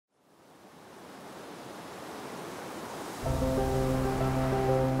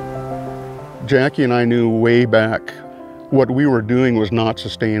Jackie and I knew way back what we were doing was not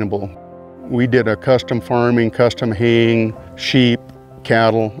sustainable. We did a custom farming, custom haying, sheep,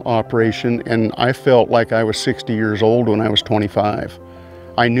 cattle operation, and I felt like I was 60 years old when I was 25.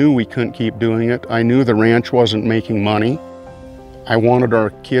 I knew we couldn't keep doing it. I knew the ranch wasn't making money. I wanted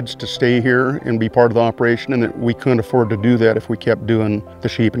our kids to stay here and be part of the operation, and that we couldn't afford to do that if we kept doing the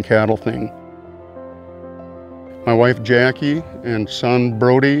sheep and cattle thing. My wife Jackie and son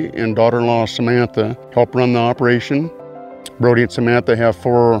Brody and daughter-in-law Samantha help run the operation. Brody and Samantha have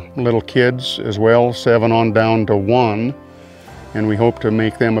 4 little kids as well, 7 on down to 1, and we hope to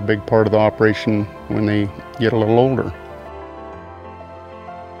make them a big part of the operation when they get a little older.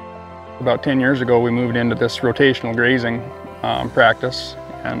 About 10 years ago, we moved into this rotational grazing practice,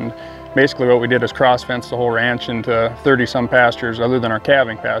 and basically what we did is cross-fence the whole ranch into 30-some pastures other than our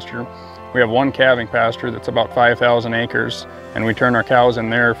calving pasture. We have one calving pasture that's about 5,000 acres, and we turn our cows in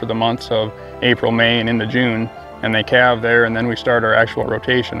there for the months of April, May, and into June, and they calve there, and then we start our actual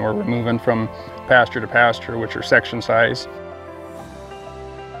rotation where we're moving from pasture to pasture, which are section size.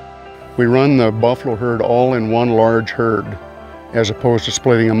 We run the buffalo herd all in one large herd, as opposed to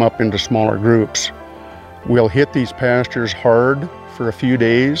splitting them up into smaller groups. We'll hit these pastures hard for a few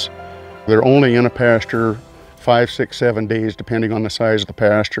days. They're only in a pasture 5, 6, 7 days, depending on the size of the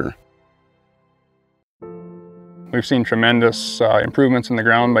pasture. We've seen tremendous improvements in the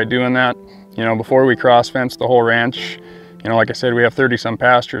ground by doing that. You know, before we cross-fenced the whole ranch, you know, like I said, we have 30-some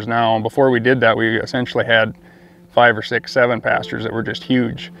pastures now. And before we did that, we essentially had 5 or 6, 7 pastures that were just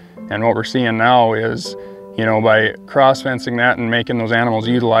huge. And what we're seeing now is, you know, by cross-fencing that and making those animals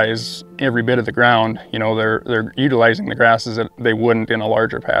utilize every bit of the ground, you know, they're utilizing the grasses that they wouldn't in a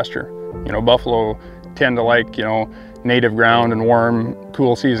larger pasture. You know, buffalo tend to like, you know, native ground and warm,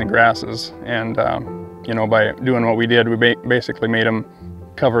 cool season grasses. And, you know, by doing what we did, we basically made them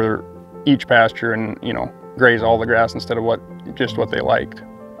cover each pasture and, you know, graze all the grass instead of just what they liked.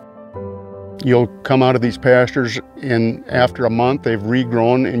 You'll come out of these pastures and after a month they've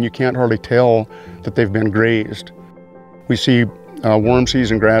regrown and you can't hardly tell that they've been grazed. We see warm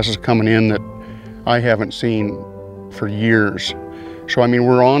season grasses coming in that I haven't seen for years. So I mean,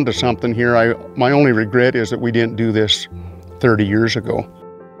 we're on to something here. My only regret is that we didn't do this 30 years ago.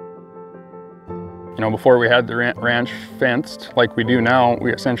 You know, before we had the ranch fenced like we do now,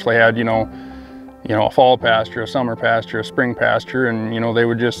 we essentially had, you know, a fall pasture, a summer pasture, a spring pasture, and, you know, they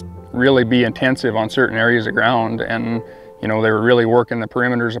would just really be intensive on certain areas of ground. And, you know, they were really working the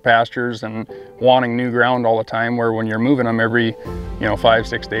perimeters of pastures and wanting new ground all the time, where when you're moving them every, you know, 5,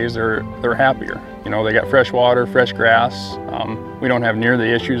 6 days, they're happier. You know, they got fresh water, fresh grass. We don't have near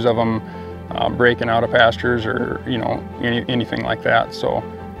the issues of them breaking out of pastures or, you know, anything like that. So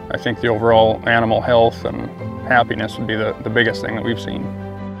I think the overall animal health and happiness would be the biggest thing that we've seen.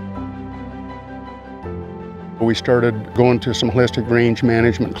 We started going to some holistic range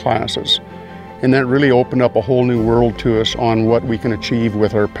management classes, and that really opened up a whole new world to us on what we can achieve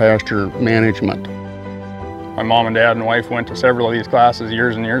with our pasture management. My mom and dad and wife went to several of these classes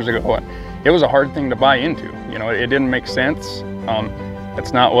years and years ago, and it was a hard thing to buy into. You know, it didn't make sense.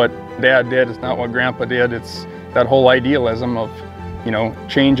 It's not what Dad did, it's not what Grandpa did, it's that whole idealism of, you know,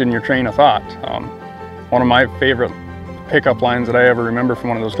 changing your train of thought. One of my favorite pickup lines that I ever remember from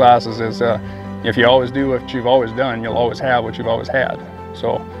one of those classes is, if you always do what you've always done, you'll always have what you've always had.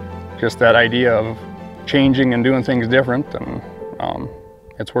 So just that idea of changing and doing things different, and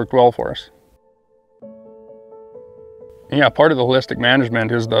it's worked well for us. Yeah, part of the holistic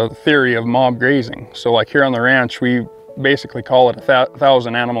management is the theory of mob grazing. So like here on the ranch, we basically call it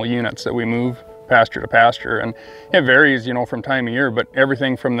 1,000 animal units that we move pasture to pasture, and it varies, you know, from time of year, but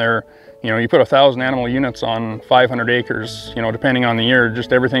everything from their, you know, you put 1,000 animal units on 500 acres, you know, depending on the year,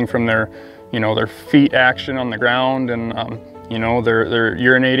 just everything from their, you know, their feet action on the ground, and you know, they're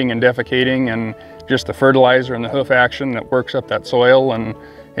urinating and defecating, and just the fertilizer and the hoof action that works up that soil, and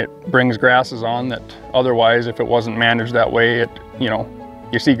it brings grasses on that otherwise, if it wasn't managed that way, you know,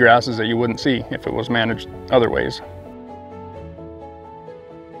 you see grasses that you wouldn't see if it was managed other ways.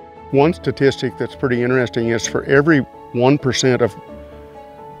 One statistic that's pretty interesting is for every 1% of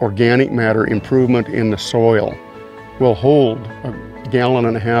organic matter improvement in the soil will hold 1.5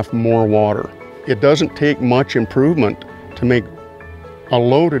 gallons more water. It doesn't take much improvement to make a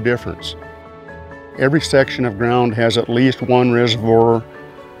load of difference. Every section of ground has at least 1 reservoir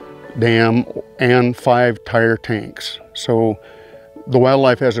dam and 5 tire tanks. So the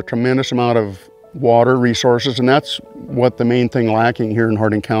wildlife has a tremendous amount of water resources, and that's what the main thing lacking here in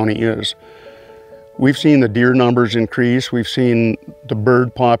Hardin County is. We've seen the deer numbers increase, we've seen the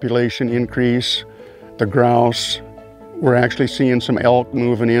bird population increase, the grouse. We're actually seeing some elk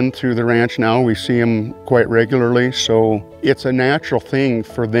moving in through the ranch now. We see them quite regularly, so it's a natural thing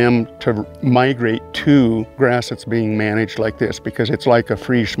for them to migrate to grass that's being managed like this, because it's like a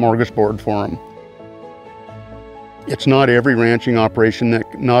free smorgasbord for them. It's not every ranching operation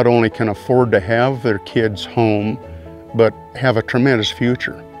that not only can afford to have their kids home, but have a tremendous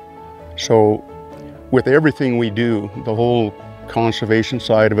future. So with everything we do, the whole conservation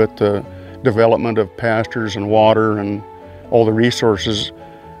side of it, the development of pastures and water and all the resources,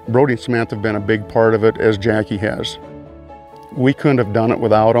 Brody and Samantha have been a big part of it, as Jackie has. We couldn't have done it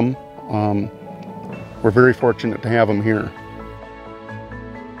without them. We're very fortunate to have them here.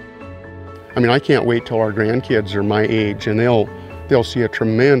 I mean, I can't wait till our grandkids are my age and they'll see a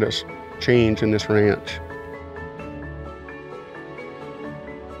tremendous change in this ranch.